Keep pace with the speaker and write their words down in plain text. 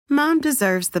Mom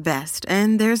deserves the best,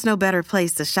 and there's no better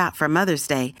place to shop for Mother's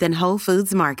Day than Whole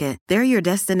Foods Market. They're your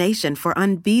destination for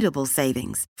unbeatable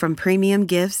savings, from premium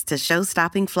gifts to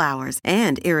show-stopping flowers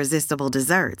and irresistible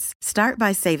desserts. Start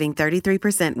by saving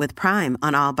 33% with Prime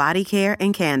on all body care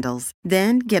and candles.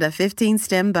 Then get a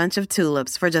 15-stem bunch of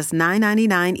tulips for just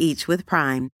 $9.99 each with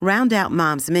Prime. Round out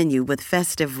Mom's menu with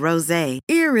festive rosé,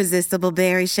 irresistible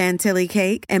berry chantilly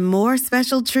cake, and more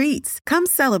special treats. Come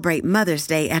celebrate Mother's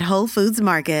Day at Whole Foods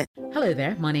Market. Hello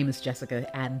there, my name is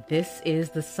Jessica, and this is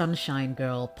the Sunshine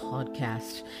Girl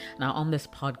podcast. Now, on this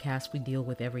podcast, we deal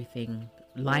with everything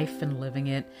life and living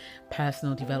it,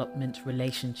 personal development,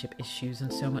 relationship issues,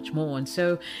 and so much more. And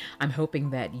so I'm hoping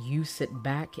that you sit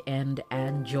back and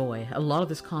enjoy. A lot of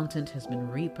this content has been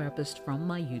repurposed from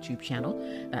my YouTube channel.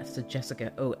 That's the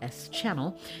Jessica OS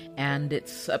channel. And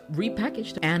it's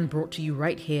repackaged and brought to you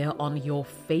right here on your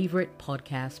favorite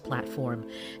podcast platform.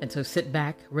 And so sit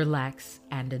back, relax,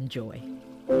 and enjoy.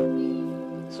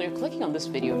 So you're clicking on this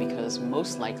video because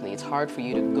most likely it's hard for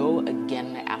you to go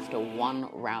again after one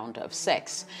round of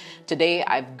sex. Today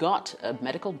I've got a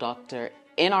medical doctor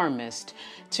in our midst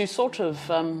to sort of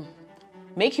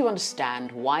make you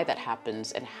understand why that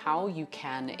happens and how you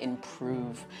can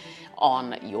improve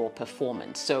on your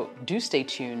performance. So do stay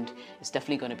tuned, it's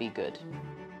definitely going to be good.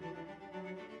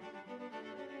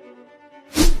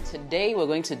 Today we're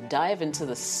going to dive into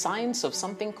the science of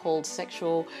something called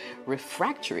sexual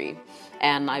refractory,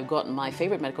 and I've got my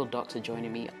favorite medical doctor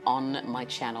joining me on my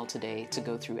channel today to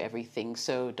go through everything.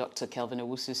 So Dr. Kelvin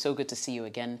Owusu, so good to see you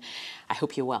again. I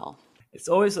hope you're well. It's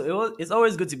always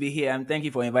good to be here, and thank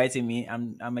you for inviting me.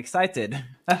 I'm excited.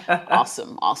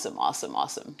 Awesome.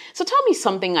 So tell me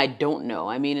something I don't know.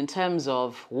 I mean, in terms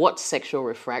of what sexual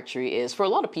refractory is, for a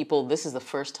lot of people, this is the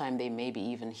first time they may be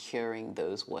even hearing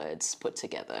those words put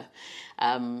together.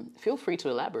 Feel free to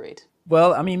elaborate.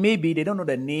 Well, I mean, maybe they don't know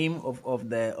the name of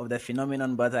the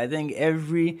phenomenon, but I think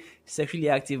every sexually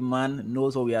active man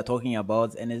knows what we are talking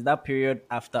about, and it's that period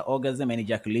after orgasm and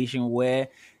ejaculation where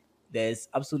there's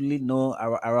absolutely no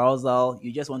arousal.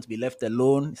 You just want to be left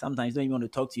alone. Sometimes you don't even want to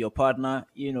talk to your partner.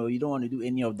 You don't want to do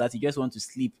any of that. You just want to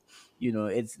sleep.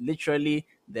 It's literally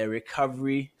the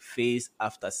recovery phase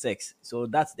after sex. So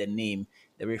that's the name,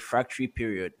 the refractory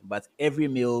period. But every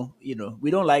male,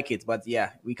 we don't like it, but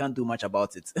yeah, we can't do much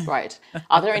about it. Right.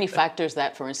 Are there any factors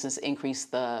that, for instance, increase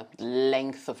the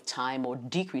length of time or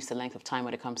decrease the length of time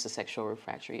when it comes to sexual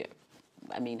refractory?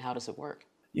 I mean, how does it work?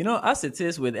 As it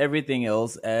is with everything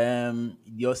else,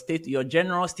 your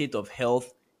general state of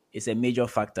health is a major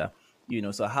factor.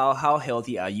 So how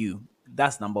healthy are you?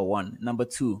 That's number one. Number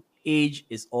two, age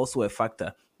is also a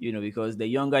factor. Because the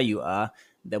younger you are,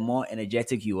 the more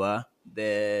energetic you are, what's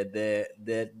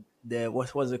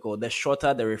it called? The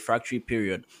shorter the refractory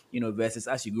period. Versus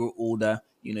as you grow older,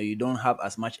 you don't have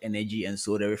as much energy, and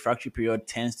so the refractory period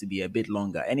tends to be a bit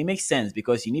longer. And it makes sense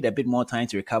because you need a bit more time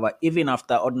to recover, even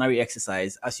after ordinary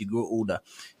exercise as you grow older.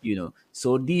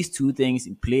 So these two things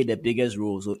play the biggest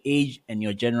role. So age and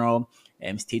your general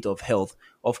state of health.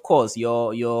 Of course,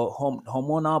 your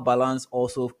hormonal balance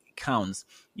also counts.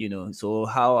 So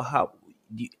how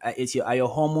are your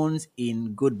hormones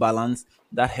in good balance?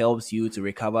 That helps you to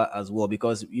recover as well,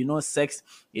 because sex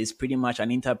is pretty much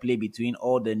an interplay between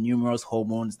all the numerous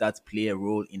hormones that play a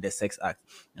role in the sex act.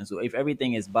 And so if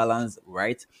everything is balanced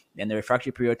right, then the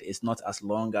refractory period is not as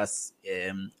long as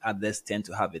others tend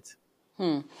to have it.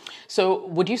 So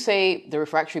would you say the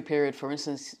refractory period, for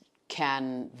instance,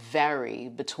 can vary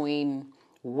between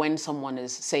when someone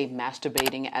is, say,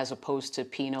 masturbating as opposed to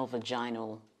penile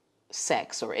vaginal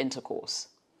sex or intercourse?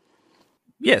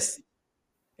 Yes,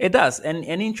 it does. And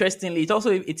interestingly,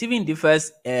 it even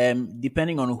differs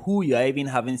depending on who you are even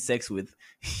having sex with,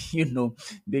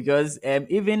 because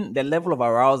even the level of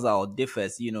arousal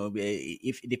differs,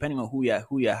 if depending on who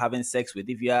you are having sex with.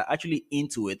 If you are actually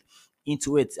into it,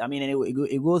 I mean,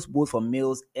 it goes both for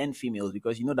males and females,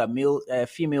 because that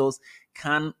females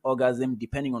can orgasm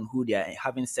depending on who they are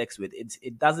having sex with.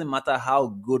 It doesn't matter how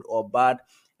good or bad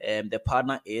the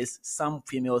partner is. Some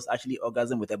females actually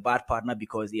orgasm with a bad partner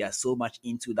because they are so much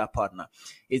into that partner.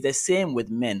 It's the same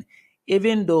with men.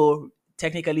 Even though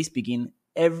technically speaking,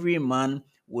 every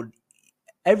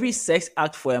sex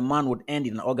act for a man would end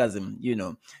in an orgasm,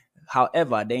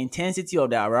 However, the intensity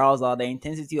of the arousal, the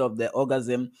intensity of the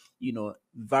orgasm,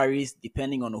 varies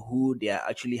depending on who they are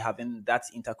actually having that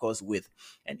intercourse with.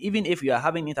 And even if you are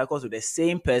having intercourse with the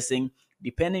same person,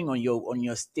 depending on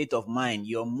your state of mind,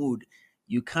 your mood,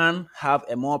 you can have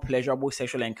a more pleasurable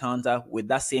sexual encounter with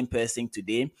that same person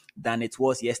today than it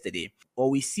was yesterday. Or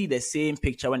we see the same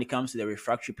picture when it comes to the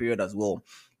refractory period as well.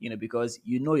 Because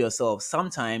you know yourself,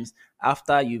 sometimes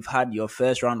after you've had your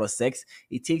first round of sex,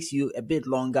 it takes you a bit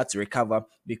longer to recover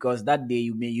because that day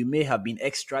you may have been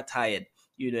extra tired.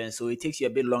 And so it takes you a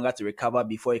bit longer to recover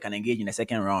before you can engage in a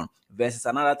second round. Versus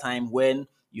another time when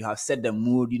you have set the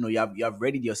mood, you have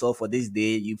readied yourself for this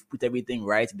day, you've put everything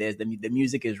right, there's the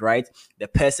music is right, the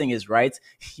person is right,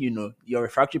 your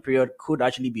refractory period could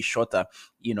actually be shorter,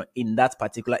 in that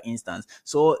particular instance.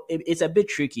 So it's a bit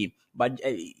tricky, but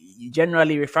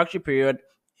generally refractory period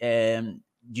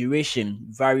duration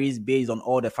varies based on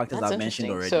all the factors That's I've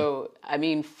mentioned already. So,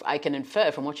 I can infer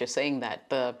from what you're saying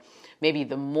that maybe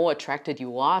the more attracted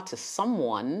you are to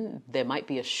someone, there might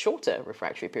be a shorter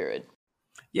refractory period.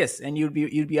 Yes, and you'd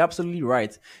be absolutely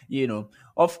right.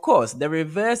 Of course, the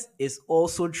reverse is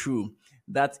also true,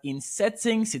 that in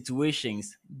certain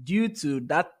situations, due to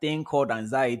that thing called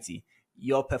anxiety,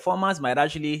 your performance might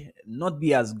actually not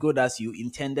be as good as you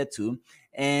intended to.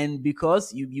 And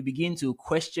because you begin to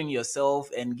question yourself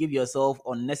and give yourself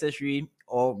unnecessary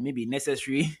or maybe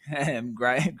necessary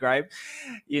gripe,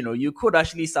 you could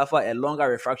actually suffer a longer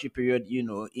refractory period,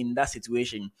 in that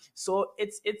situation. So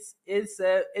it's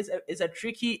a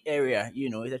tricky area,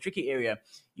 it's a tricky area.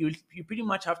 You pretty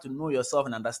much have to know yourself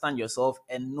and understand yourself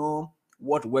and know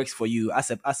what works for you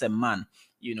as a man,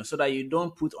 so that you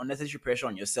don't put unnecessary pressure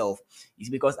on yourself. It's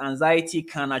because anxiety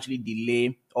can actually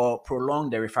delay or prolong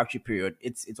the refractory period.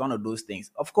 It's one of those things.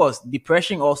 Of course,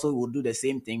 depression also will do the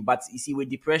same thing, but you see, with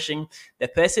depression, the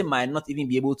person might not even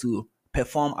be able to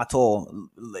perform at all.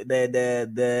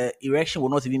 The erection will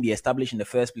not even be established in the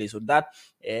first place. So that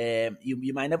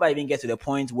you might never even get to the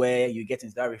point where you get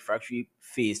into that refractory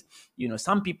phase.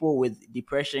 Some people with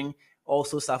depression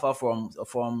also suffer from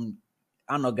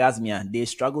anorgasmia. They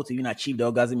struggle to even achieve the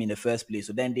orgasm in the first place.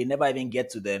 So then they never even get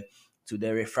to the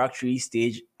refractory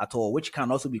stage at all, which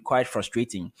can also be quite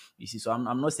frustrating. You see, so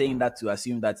I'm not saying that to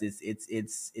assume that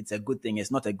it's a good thing.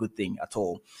 It's not a good thing at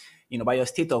all. But your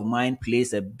state of mind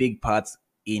plays a big part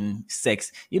in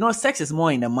sex. Sex is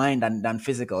more in the mind than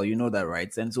physical. You know that,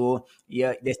 right? And so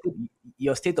yeah,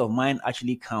 your state of mind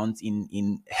actually counts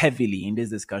in heavily in this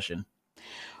discussion.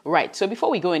 Right. So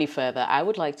before we go any further, I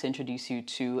would like to introduce you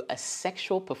to a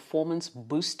sexual performance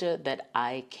booster that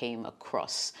I came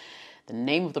across. The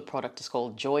name of the product is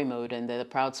called Joy Mode, and they're the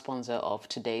proud sponsor of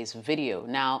today's video.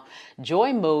 Now,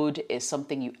 Joy Mode is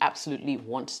something you absolutely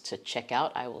want to check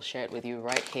out. I will share it with you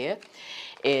right here.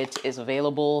 It is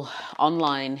available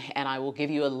online, and I will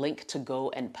give you a link to go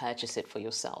and purchase it for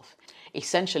yourself.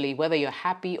 Essentially, whether you're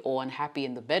happy or unhappy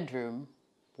in the bedroom,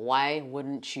 why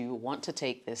wouldn't you want to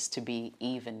take this to be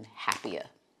even happier?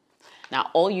 Now,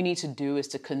 all you need to do is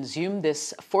to consume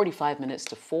this 45 minutes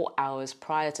to 4 hours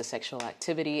prior to sexual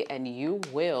activity, and you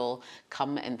will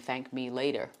come and thank me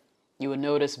later. You will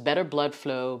notice better blood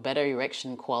flow, better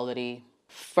erection quality,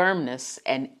 firmness,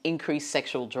 and increased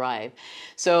sexual drive.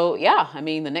 So yeah,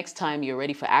 the next time you're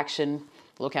ready for action,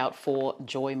 look out for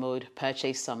Joy Mode,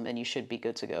 purchase some, and you should be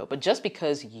good to go. But just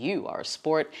because you are a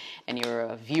sport and you're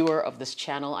a viewer of this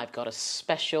channel, I've got a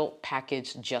special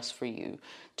package just for you.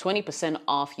 20%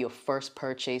 off your first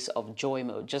purchase of Joy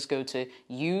Mode. Just go to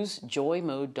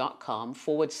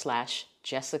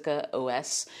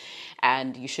usejoymode.com/JessicaOS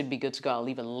and you should be good to go. I'll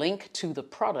leave a link to the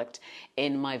product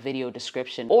in my video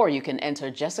description, or you can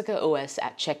enter JessicaOS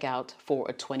at checkout for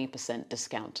a 20%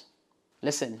 discount.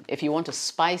 Listen, if you want to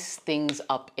spice things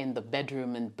up in the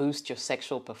bedroom and boost your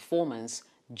sexual performance,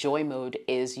 Joy Mode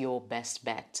is your best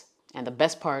bet. And the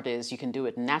best part is you can do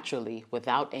it naturally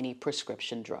without any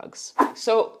prescription drugs.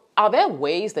 So, are there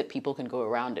ways that people can go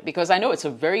around it? Because I know it's a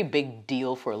very big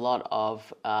deal for a lot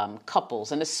of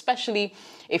couples, and especially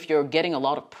if you're getting a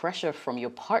lot of pressure from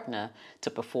your partner to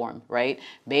perform, right?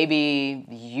 Maybe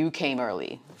you came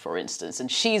early, for instance,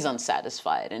 and she's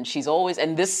unsatisfied, and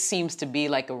and this seems to be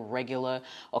like a regular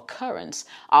occurrence.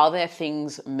 Are there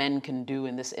things men can do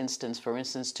in this instance, for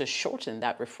instance, to shorten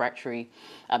that refractory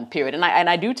period? And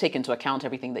I do take into account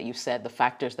everything that you said, the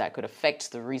factors that could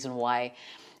affect the reason why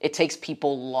it takes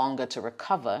people longer to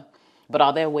recover, but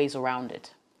are there ways around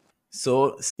it?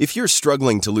 So, if you're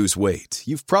struggling to lose weight,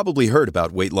 you've probably heard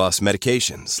about weight loss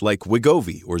medications like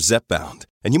Wegovy or Zepbound,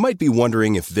 and you might be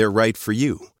wondering if they're right for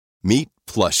you. Meet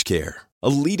PlushCare, a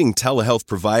leading telehealth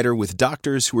provider with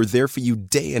doctors who are there for you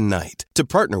day and night to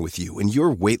partner with you in your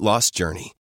weight loss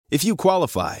journey. If you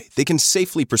qualify, they can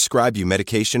safely prescribe you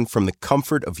medication from the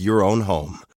comfort of your own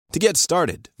home. To get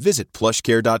started, visit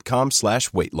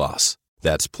plushcare.com/weightloss.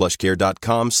 That's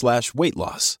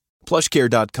plushcare.com/weightloss.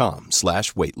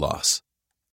 plushcare.com/weightloss.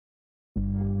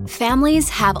 Families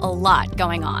have a lot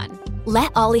going on.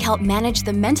 Let Ollie help manage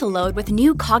the mental load with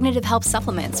new cognitive help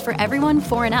supplements for everyone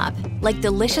 4 and up, like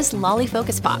delicious Lolly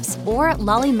Focus Pops or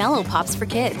Lolly Mellow Pops for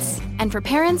kids. And for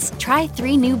parents, try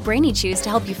 3 new Brainy Chews to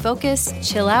help you focus,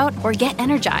 chill out, or get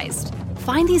energized.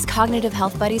 Find these cognitive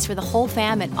health buddies for the whole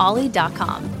fam at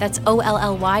ollie.com. That's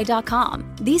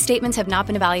OLLY.com. These statements have not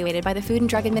been evaluated by the Food and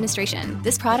Drug Administration.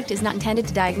 This product is not intended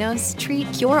to diagnose,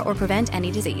 treat, cure, or prevent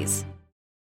any disease.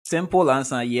 Simple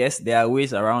answer, yes, there are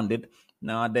ways around it.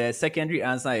 Now, the secondary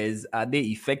answer is, are they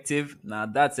effective? Now,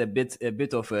 that's a bit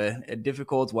of a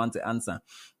difficult one to answer.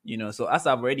 So as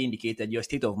I've already indicated, your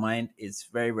state of mind is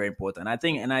very, very important. I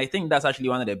think that's actually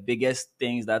one of the biggest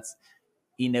things that's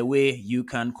in a way you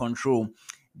can control,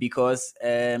 because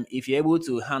if you're able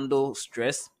to handle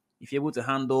stress, if you're able to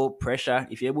handle pressure,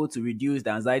 if you're able to reduce the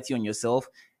anxiety on yourself,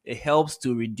 it helps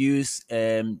to reduce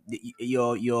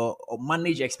your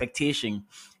manage expectation.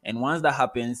 And once that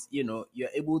happens, you're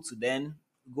able to then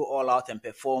go all out and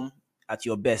perform at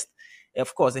your best.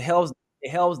 Of course, it helps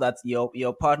that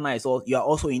your partner you are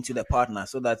also into the partner,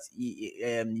 so that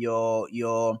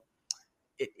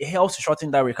it helps to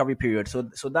shorten that recovery period. So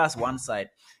that's one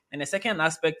side. And the second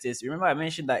aspect is, remember I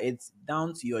mentioned that it's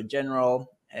down to your general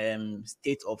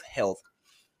state of health.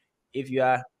 If you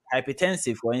are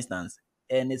hypertensive, for instance,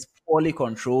 and it's poorly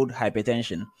controlled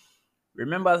hypertension,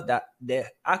 remember that the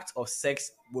act of sex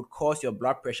would cause your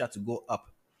blood pressure to go up.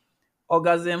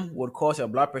 Orgasm would cause your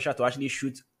blood pressure to actually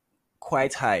shoot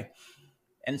quite high.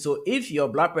 And so if your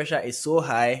blood pressure is so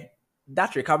high,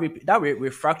 that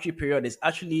refractory period is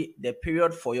actually the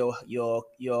period for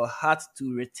your heart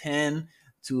to return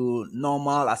to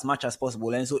normal as much as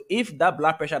possible. And so if that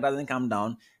blood pressure doesn't come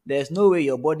down, there's no way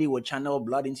your body will channel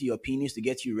blood into your penis to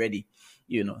get you ready.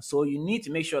 So you need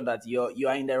to make sure that you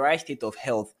are in the right state of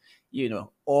health.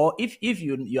 Or if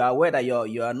you are aware that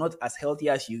you are not as healthy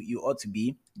as you ought to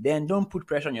be, then don't put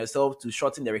pressure on yourself to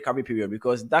shorten the recovery period,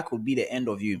 because that could be the end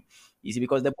of you. You see,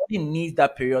 because the body needs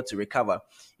that period to recover.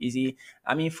 You see,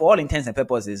 for all intents and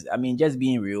purposes, just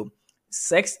being real,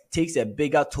 sex takes a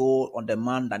bigger toll on the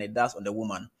man than it does on the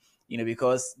woman.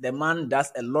 Because the man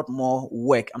does a lot more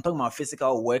work. I'm talking about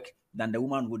physical work than the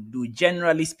woman would do,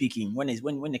 generally speaking, when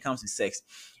it comes to sex.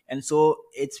 And so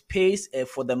it pays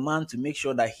for the man to make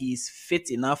sure that he's fit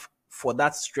enough for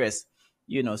that stress,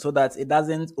 so that it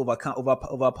doesn't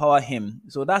overpower him.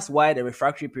 So that's why the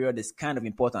refractory period is kind of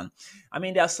important.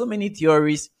 There are so many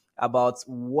theories about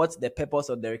what the purpose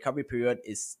of the recovery period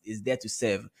is there to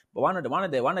serve. But one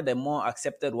of the more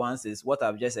accepted ones is what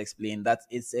I've just explained, that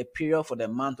it's a period for the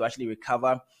man to actually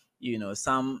recover,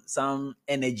 some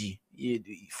energy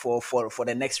for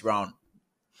the next round.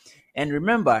 And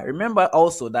remember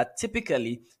also that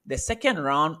typically the second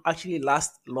round actually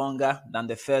lasts longer than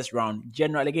the first round.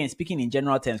 Generally, again, speaking in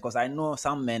general terms, because I know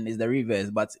some men is the reverse,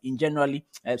 but in general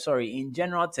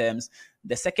terms,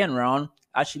 the second round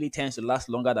actually tends to last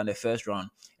longer than the first round.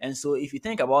 And so if you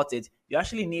think about it, you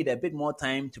actually need a bit more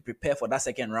time to prepare for that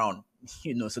second round.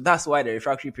 So that's why the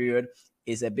refractory period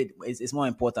is more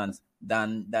important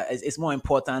than that. It's more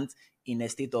important in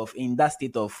that state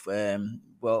of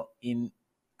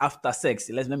after sex.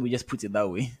 Let me just put it that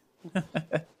way.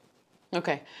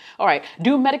 Okay. All right.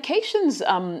 Do medications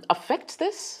affect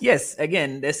this? Yes.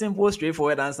 Again, the simple,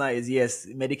 straightforward answer is yes.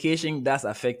 Medication does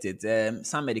affect it.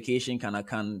 Some medication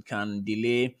can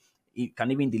delay. It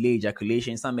can even delay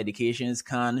ejaculation. Some medications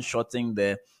can shorten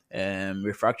the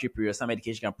refractory period. Some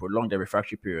medication can prolong the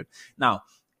refractory period. Now,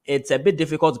 it's a bit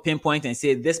difficult to pinpoint and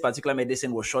say this particular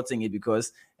medicine was shortening it,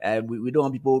 because we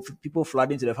don't want people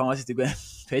flooding to the pharmacy to go and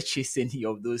purchase any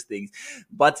of those things.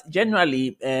 But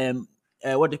generally,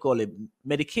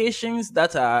 medications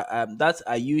that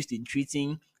are used in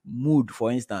treating mood,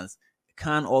 for instance,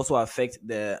 can also affect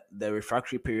the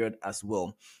refractory period as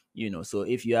well. So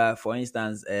if you are, for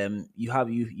instance, you have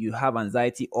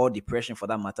anxiety or depression for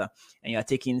that matter, and you are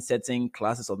taking certain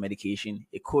classes of medication,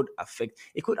 it could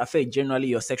affect generally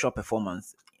your sexual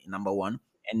performance, number one,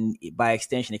 and by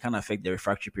extension, it can affect the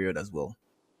refractory period as well.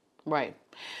 Right.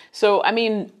 So,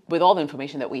 with all the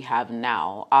information that we have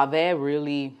now, are there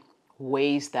really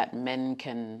ways that men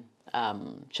can,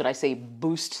 should I say,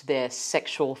 boost their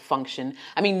sexual function?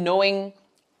 Knowing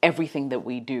everything that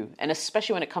we do, and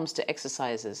especially when it comes to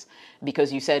exercises,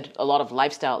 because you said a lot of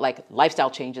lifestyle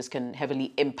changes can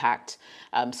heavily impact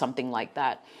something like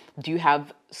that. Do you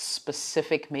have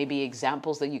specific maybe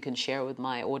examples that you can share with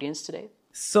my audience today?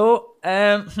 So,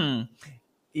 the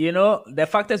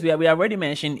fact is we already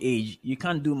mentioned age. You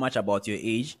can't do much about your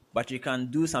age, but you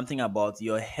can do something about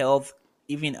your health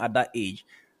even at that age.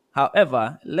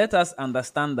 However, let us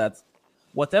understand that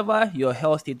whatever your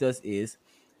health status is,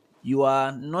 you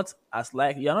are not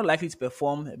likely to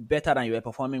perform better than you were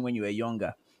performing when you were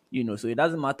younger. So it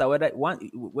doesn't matter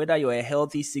whether you're a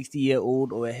healthy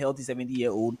 60-year-old or a healthy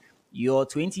 70-year-old, your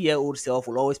 20-year-old self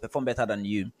will always perform better than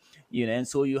you. And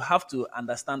so you have to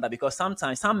understand that, because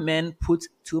sometimes some men put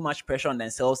too much pressure on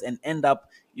themselves and end up,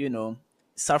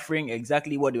 suffering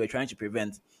exactly what they were trying to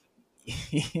prevent.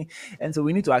 And so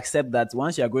we need to accept that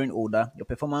once you are growing older, your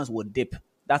performance will dip.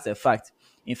 That's a fact.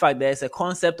 In fact, there's a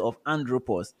concept of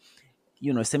andropause,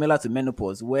 similar to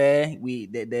menopause, where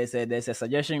there's a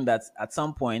suggestion that at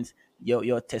some point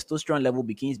your testosterone level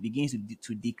begins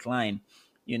to decline,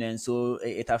 and so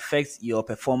it affects your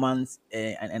performance,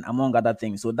 and among other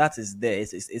things. So that is there.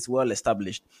 It's well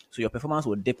established. So your performance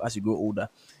will dip as you grow older.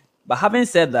 But having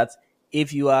said that,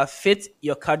 if you are fit,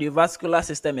 your cardiovascular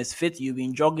system is fit, you've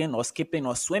been jogging or skipping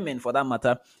or swimming for that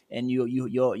matter, and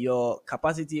your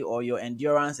capacity or your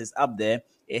endurance is up there,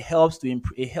 it helps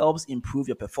improve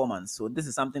your performance. So this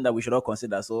is something that we should all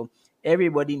consider. So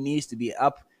everybody needs to be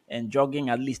up and jogging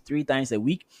at least 3 times a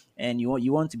week, and you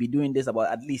want to be doing this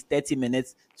about at least 30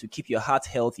 minutes to keep your heart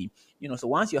healthy. So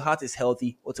once your heart is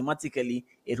healthy, automatically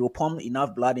it will pump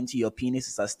enough blood into your penis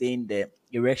to sustain the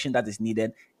erection that is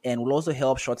needed, and will also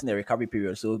help shorten the recovery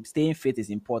period. So staying fit is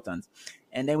important.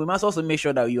 And then we must also make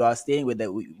sure that you are staying with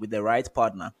the right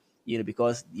partner,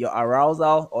 because your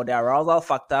arousal or the arousal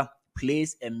factor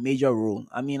plays a major role.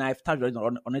 I mean, I've touched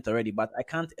on it already, but I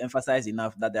can't emphasize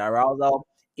enough that the arousal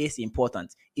is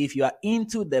important. If you are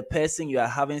into the person you are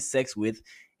having sex with,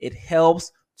 it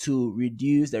helps to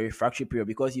reduce the refractory period,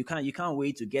 because you can't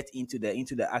wait to get into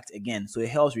the act again. So it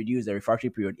helps reduce the refractory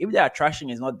period. If the attraction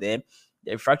is not there,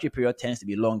 the refractory period tends to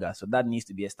be longer. So that needs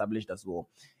to be established as well.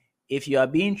 If you are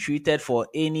being treated for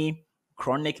any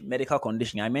chronic medical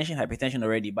condition, I mentioned hypertension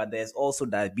already, but there's also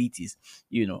diabetes,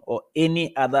 or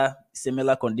any other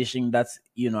similar condition that,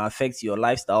 affects your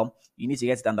lifestyle, you need to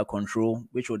get it under control,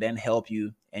 which will then help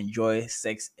you enjoy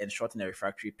sex and shorten the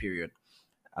refractory period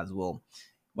as well.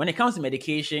 When it comes to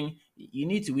medication, we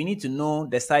need to know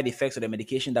the side effects of the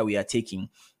medication that we are taking.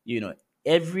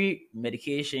 Every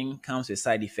medication comes with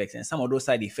side effects, and some of those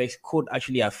side effects could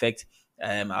actually affect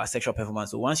our sexual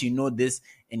performance. So once you know this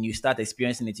and you start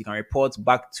experiencing it, you can report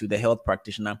back to the health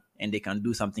practitioner and they can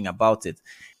do something about it.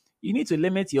 You need to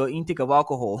limit your intake of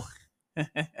alcohol.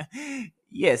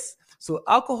 Yes. So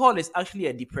alcohol is actually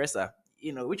a depressor,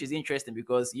 which is interesting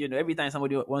because, every time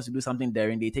somebody wants to do something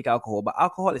daring, they take alcohol, but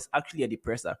alcohol is actually a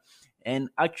depressor and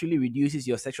actually reduces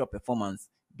your sexual performance.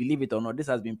 Believe it or not, this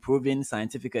has been proven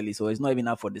scientifically, so it's not even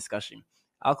up for discussion.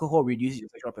 Alcohol reduces your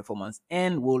sexual performance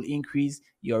and will increase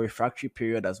your refractory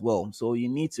period as well. So you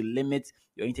need to limit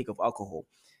your intake of alcohol.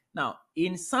 Now,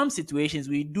 in some situations,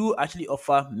 we do actually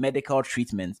offer medical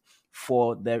treatment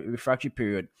for the refractory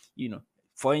period.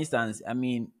 For instance,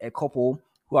 a couple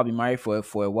who have been married for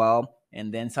a while,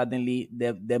 and then suddenly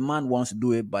the man wants to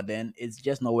do it, but then it's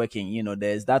just not working.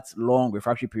 There's that long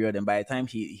refractory period, and by the time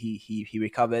he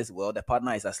recovers, well, the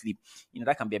partner is asleep.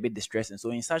 That can be a bit distressing.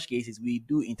 So in such cases, we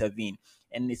do intervene,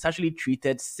 and it's actually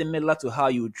treated similar to how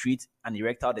you would treat an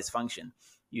erectile dysfunction.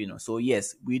 So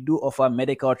yes, we do offer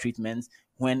medical treatments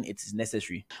when it is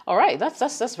necessary. All right,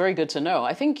 that's very good to know.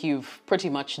 I think you've pretty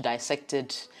much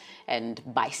dissected and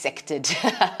bisected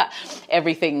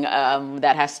everything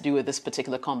that has to do with this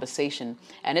particular conversation.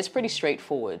 And it's pretty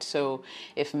straightforward. So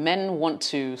if men want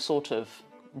to sort of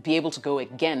be able to go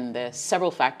again, there's several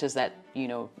factors that,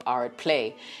 are at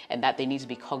play and that they need to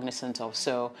be cognizant of.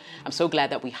 So I'm so glad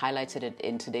that we highlighted it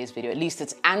in today's video. At least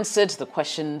it's answered the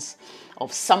questions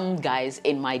of some guys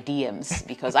in my DMs,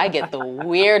 because I get the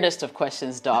weirdest of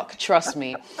questions, Doc, trust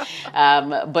me.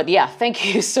 But yeah,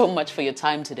 thank you so much for your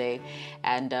time today.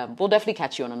 And we'll definitely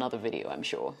catch you on another video, I'm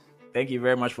sure. Thank you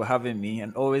very much for having me,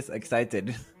 and always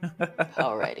excited.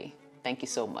 Alrighty. Thank you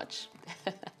so much.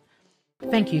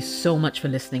 Thank you so much for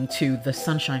listening to the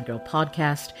Sunshine Girl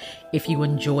podcast. If you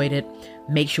enjoyed it,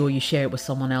 make sure you share it with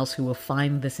someone else who will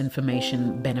find this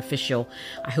information beneficial.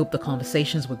 I hope the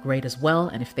conversations were great as well.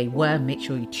 And if they were, make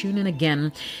sure you tune in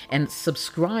again and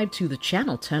subscribe to the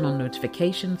channel. Turn on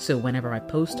notifications so whenever I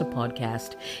post a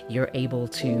podcast, you're able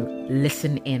to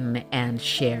listen in and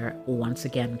share once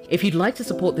again. If you'd like to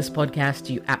support this podcast,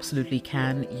 you absolutely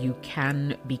can. You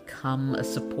can become a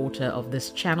supporter of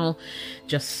this channel.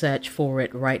 Just search for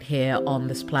it right here on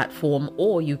this platform,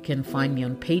 or you can find me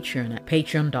on Patreon at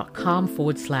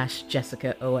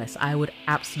patreon.com/Jessica OS. I would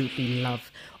absolutely love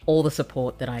all the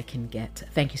support that I can get.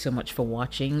 Thank you so much for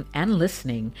watching and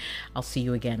listening. I'll see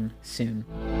you again soon.